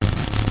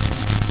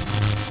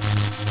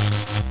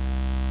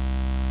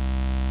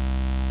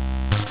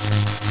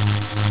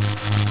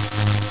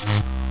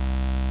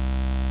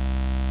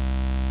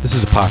This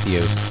is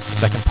Apotheosis, the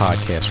second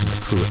podcast from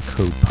the crew at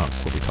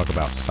CodePunk, where we talk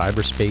about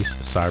cyberspace,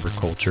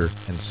 cyberculture,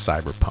 and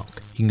cyberpunk.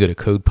 You can go to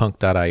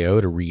codepunk.io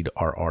to read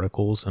our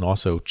articles and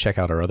also check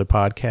out our other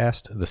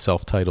podcast, the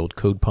self-titled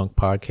CodePunk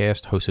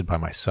podcast, hosted by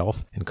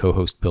myself and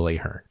co-host Bill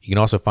Ahern. You can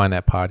also find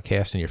that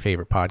podcast in your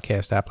favorite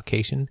podcast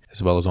application,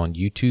 as well as on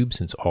YouTube,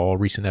 since all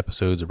recent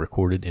episodes are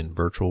recorded in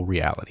virtual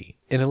reality.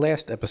 In the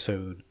last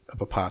episode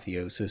of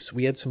Apotheosis,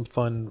 we had some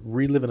fun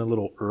reliving a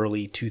little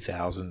early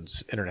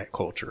 2000s internet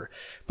culture.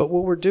 But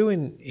what we're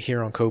doing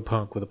here on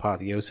CodePunk with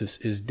Apotheosis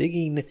is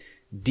digging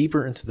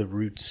deeper into the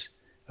roots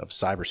of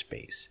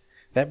cyberspace.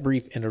 That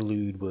brief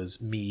interlude was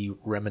me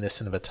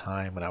reminiscent of a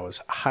time when I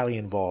was highly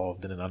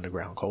involved in an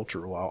underground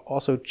culture while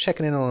also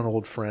checking in on an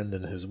old friend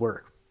and his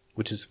work,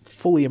 which is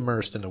fully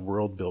immersed in the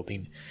world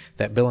building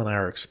that Bill and I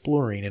are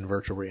exploring in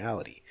virtual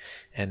reality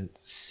and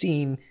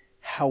seeing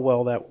how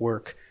well that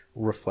work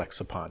reflects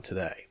upon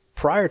today.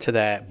 Prior to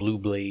that Blue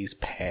Blaze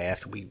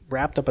path, we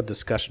wrapped up a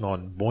discussion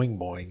on Boing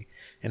Boing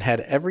and had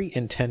every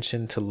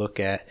intention to look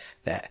at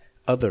that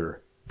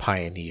other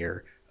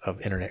pioneer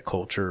of internet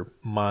culture,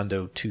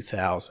 Mondo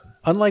 2000.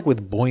 Unlike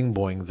with Boing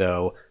Boing,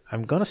 though,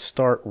 I'm going to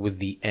start with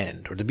the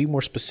end, or to be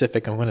more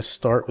specific, I'm going to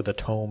start with a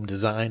tome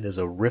designed as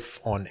a riff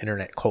on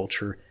internet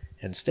culture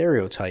and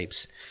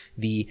stereotypes,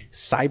 the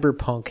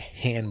Cyberpunk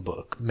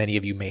Handbook. Many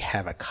of you may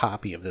have a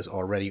copy of this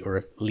already, or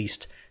at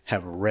least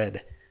have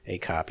read a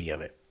copy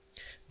of it.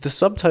 The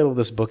subtitle of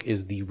this book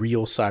is The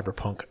Real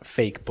Cyberpunk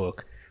Fake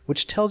Book,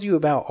 which tells you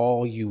about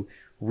all you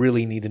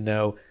really need to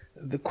know.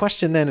 The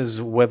question then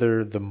is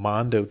whether the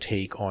Mondo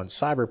take on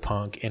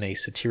cyberpunk in a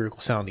satirical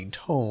sounding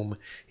tome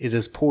is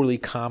as poorly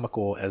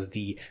comical as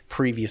the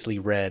previously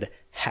read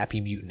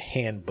Happy Mutant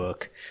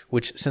Handbook,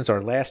 which since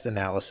our last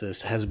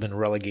analysis has been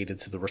relegated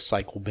to the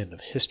recycle bin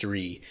of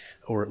history,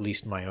 or at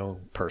least my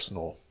own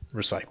personal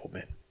recycle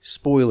bin.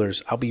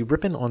 Spoilers, I'll be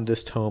ripping on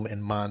this tome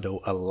and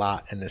Mondo a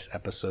lot in this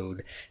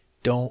episode.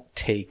 Don't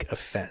take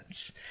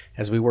offense.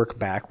 As we work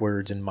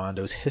backwards in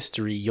Mondo's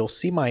history, you'll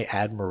see my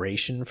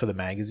admiration for the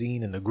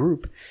magazine and the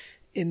group.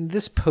 In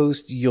this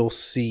post, you'll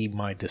see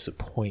my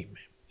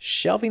disappointment.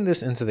 Shelving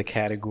this into the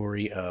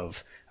category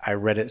of I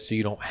read it so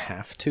you don't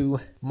have to,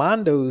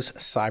 Mondo's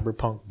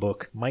cyberpunk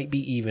book might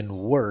be even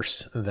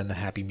worse than the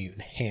Happy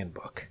Mutant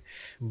Handbook.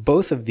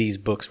 Both of these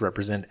books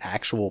represent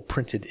actual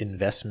printed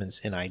investments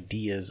in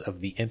ideas of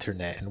the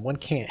internet, and one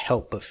can't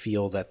help but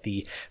feel that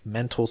the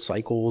mental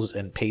cycles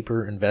and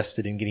paper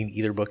invested in getting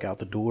either book out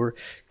the door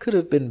could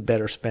have been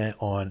better spent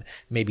on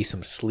maybe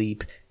some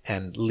sleep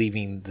and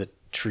leaving the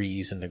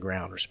trees in the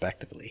ground,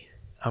 respectively.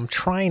 I'm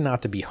trying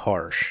not to be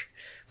harsh,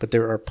 but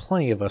there are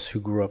plenty of us who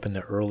grew up in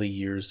the early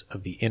years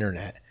of the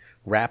internet,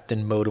 wrapped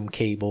in modem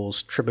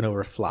cables, tripping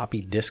over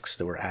floppy disks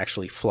that were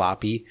actually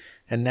floppy,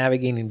 and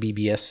navigating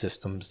BBS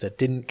systems that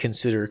didn't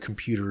consider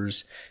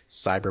computers,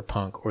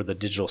 cyberpunk, or the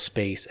digital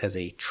space as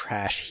a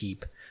trash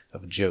heap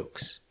of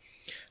jokes.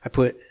 I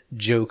put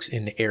jokes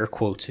in air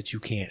quotes that you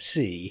can't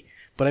see,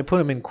 but I put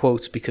them in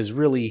quotes because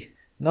really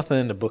nothing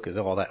in the book is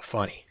all that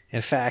funny.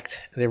 In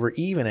fact, there were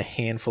even a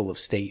handful of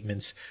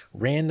statements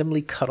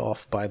randomly cut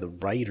off by the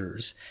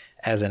writers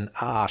as an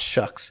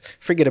shucks,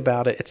 forget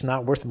about it, it's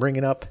not worth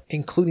bringing up,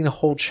 including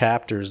whole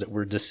chapters that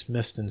were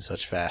dismissed in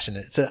such fashion.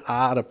 It's an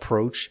odd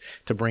approach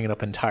to bringing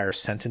up entire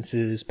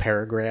sentences,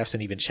 paragraphs,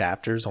 and even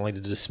chapters, only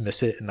to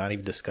dismiss it and not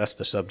even discuss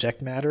the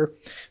subject matter.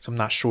 So I'm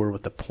not sure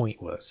what the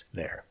point was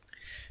there.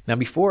 Now,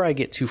 before I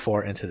get too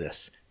far into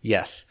this,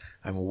 yes,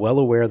 I'm well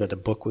aware that the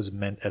book was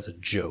meant as a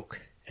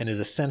joke and is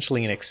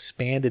essentially an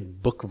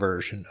expanded book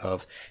version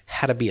of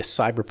How to Be a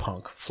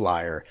Cyberpunk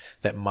flyer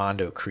that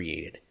Mondo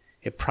created.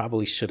 It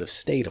probably should have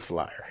stayed a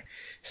flyer.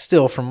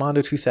 Still, from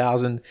Mondo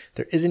 2000,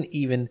 there isn't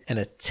even an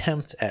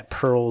attempt at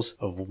pearls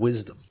of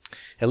wisdom.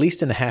 At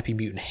least in the Happy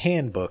Mutant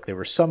Handbook, there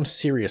were some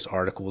serious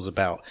articles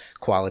about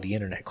quality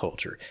internet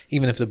culture,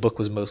 even if the book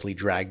was mostly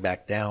dragged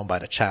back down by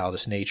the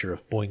childish nature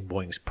of Boing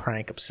Boing's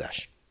prank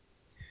obsession.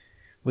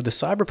 With the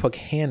Cyberpunk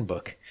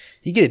Handbook,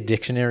 you get a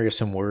dictionary of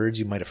some words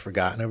you might have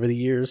forgotten over the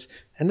years,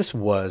 and this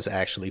was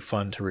actually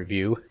fun to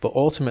review, but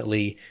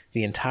ultimately,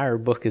 the entire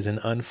book is an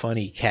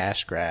unfunny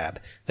cash grab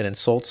that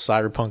insults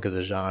cyberpunk as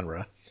a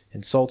genre,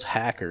 insults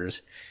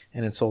hackers,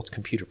 and insults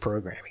computer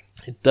programming.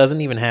 It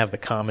doesn't even have the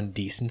common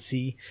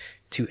decency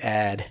to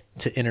add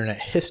to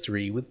internet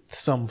history with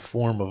some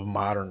form of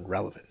modern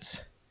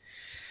relevance.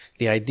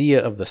 The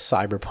idea of the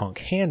Cyberpunk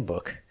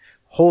Handbook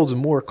holds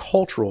more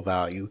cultural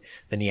value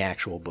than the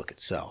actual book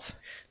itself.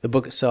 The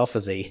book itself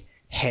is a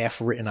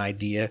half-written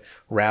idea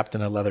wrapped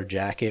in a leather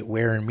jacket,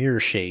 wearing mirror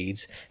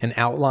shades, and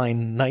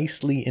outlined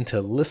nicely into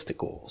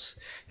listicles.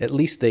 At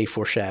least they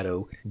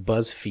foreshadow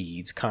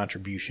BuzzFeed's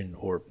contribution,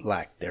 or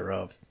lack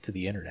thereof, to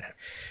the internet.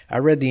 I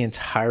read the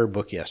entire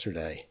book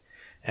yesterday,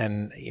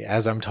 and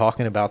as I'm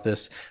talking about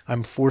this,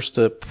 I'm forced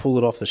to pull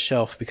it off the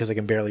shelf because I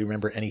can barely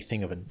remember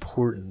anything of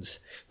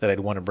importance that I'd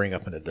want to bring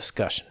up in a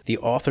discussion. The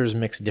authors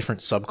mix different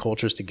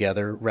subcultures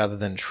together rather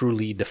than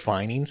truly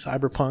defining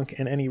cyberpunk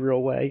in any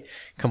real way.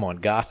 Come on,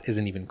 goth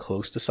isn't even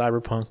close to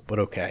cyberpunk, but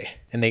okay.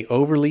 And they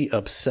overly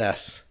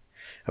obsess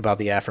about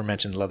the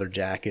aforementioned leather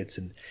jackets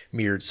and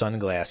mirrored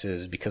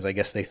sunglasses because I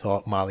guess they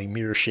thought Molly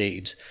Mirror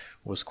Shades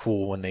was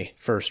cool when they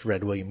first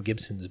read William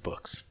Gibson's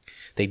books.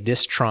 They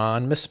diss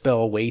Tron,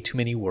 misspell way too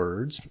many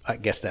words. I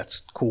guess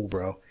that's cool,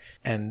 bro.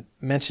 And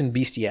mention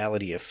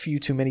bestiality a few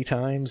too many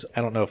times.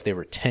 I don't know if they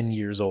were 10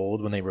 years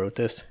old when they wrote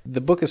this.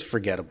 The book is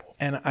forgettable.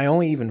 And I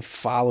only even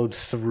followed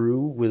through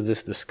with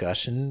this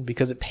discussion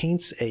because it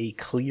paints a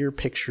clear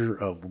picture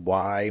of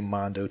why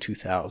Mondo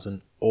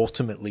 2000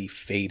 ultimately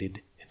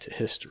faded into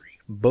history.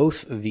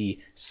 Both the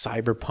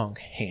Cyberpunk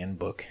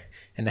Handbook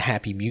and the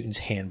Happy Mutants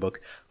Handbook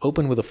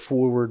open with a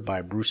foreword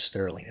by Bruce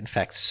Sterling. In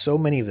fact, so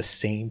many of the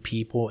same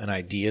people and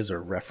ideas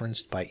are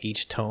referenced by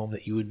each tome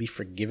that you would be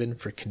forgiven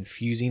for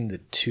confusing the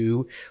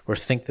two or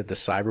think that the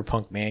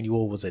Cyberpunk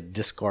manual was a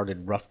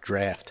discarded rough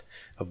draft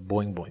of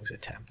Boing Boing's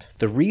attempt.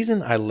 The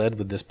reason I led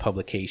with this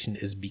publication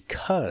is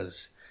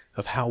because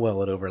of how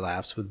well it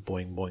overlaps with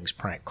Boing Boing's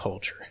prank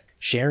culture.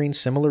 Sharing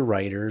similar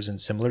writers and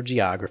similar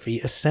geography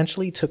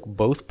essentially took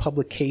both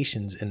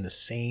publications in the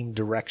same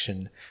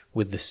direction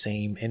with the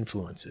same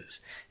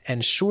influences.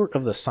 And short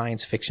of the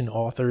science fiction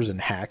authors and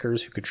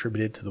hackers who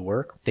contributed to the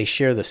work, they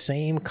share the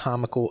same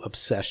comical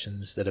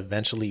obsessions that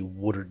eventually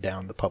watered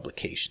down the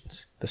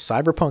publications. The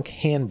Cyberpunk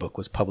Handbook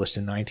was published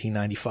in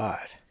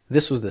 1995.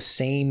 This was the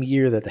same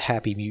year that the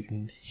Happy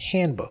Mutant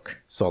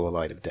Handbook saw the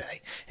light of day.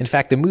 In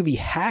fact, the movie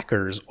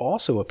Hackers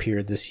also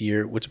appeared this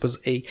year, which was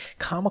a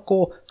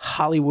comical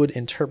Hollywood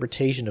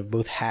interpretation of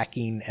both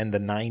hacking and the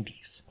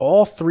 90s.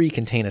 All three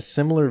contain a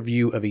similar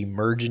view of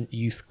emergent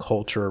youth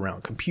culture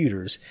around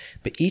computers,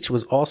 but each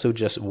was also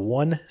just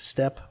one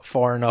step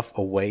far enough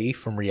away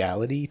from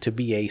reality to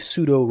be a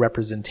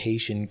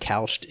pseudo-representation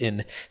couched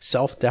in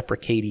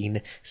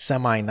self-deprecating,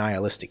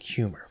 semi-nihilistic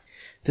humor.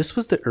 This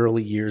was the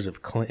early years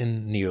of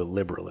Clinton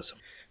neoliberalism.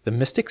 The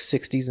mystic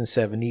 60s and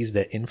 70s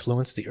that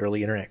influenced the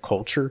early internet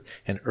culture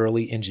and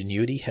early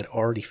ingenuity had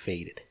already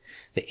faded.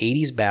 The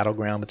 80s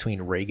battleground between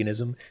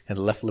Reaganism and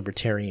left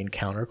libertarian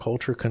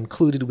counterculture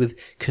concluded with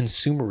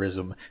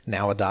consumerism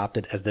now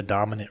adopted as the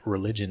dominant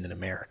religion in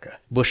America.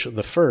 Bush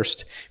I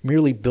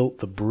merely built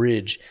the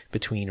bridge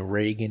between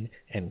Reagan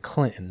and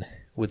Clinton,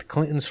 with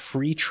Clinton's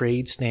free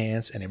trade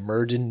stance and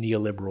emergent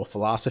neoliberal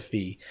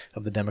philosophy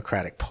of the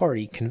Democratic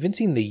Party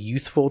convincing the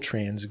youthful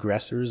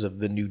transgressors of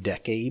the new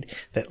decade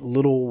that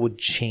little would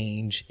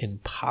change in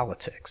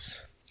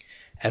politics.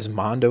 As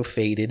Mondo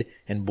faded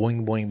and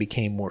Boing Boing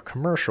became more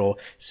commercial,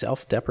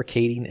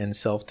 self-deprecating and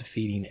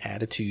self-defeating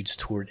attitudes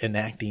toward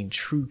enacting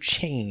true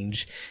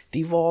change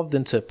devolved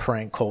into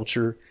prank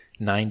culture,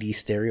 90s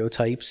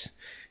stereotypes,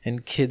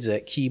 and kids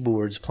at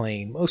keyboards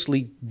playing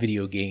mostly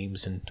video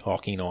games and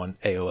talking on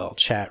AOL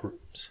chat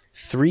rooms.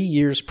 3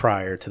 years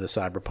prior to the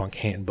Cyberpunk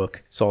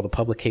Handbook saw the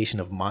publication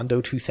of Mondo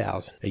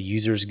 2000, A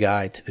User's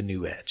Guide to the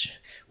New Edge,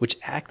 which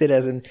acted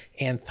as an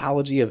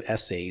anthology of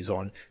essays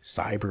on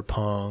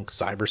cyberpunk,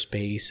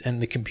 cyberspace,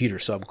 and the computer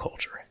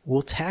subculture.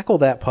 We'll tackle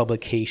that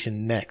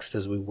publication next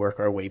as we work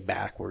our way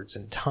backwards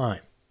in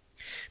time.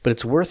 But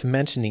it's worth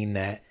mentioning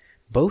that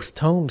both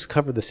tomes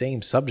cover the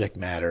same subject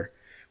matter,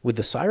 with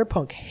the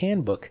Cyberpunk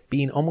Handbook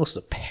being almost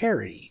a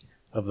parody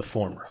of the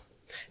former.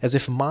 As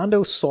if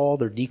Mondo saw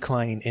their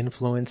declining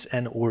influence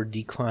and or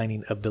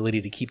declining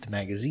ability to keep the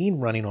magazine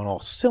running on all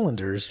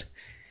cylinders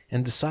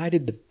and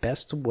decided the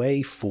best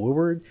way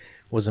forward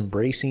was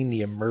embracing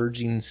the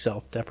emerging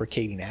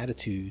self-deprecating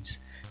attitudes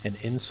and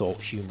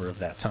insult humor of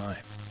that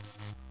time.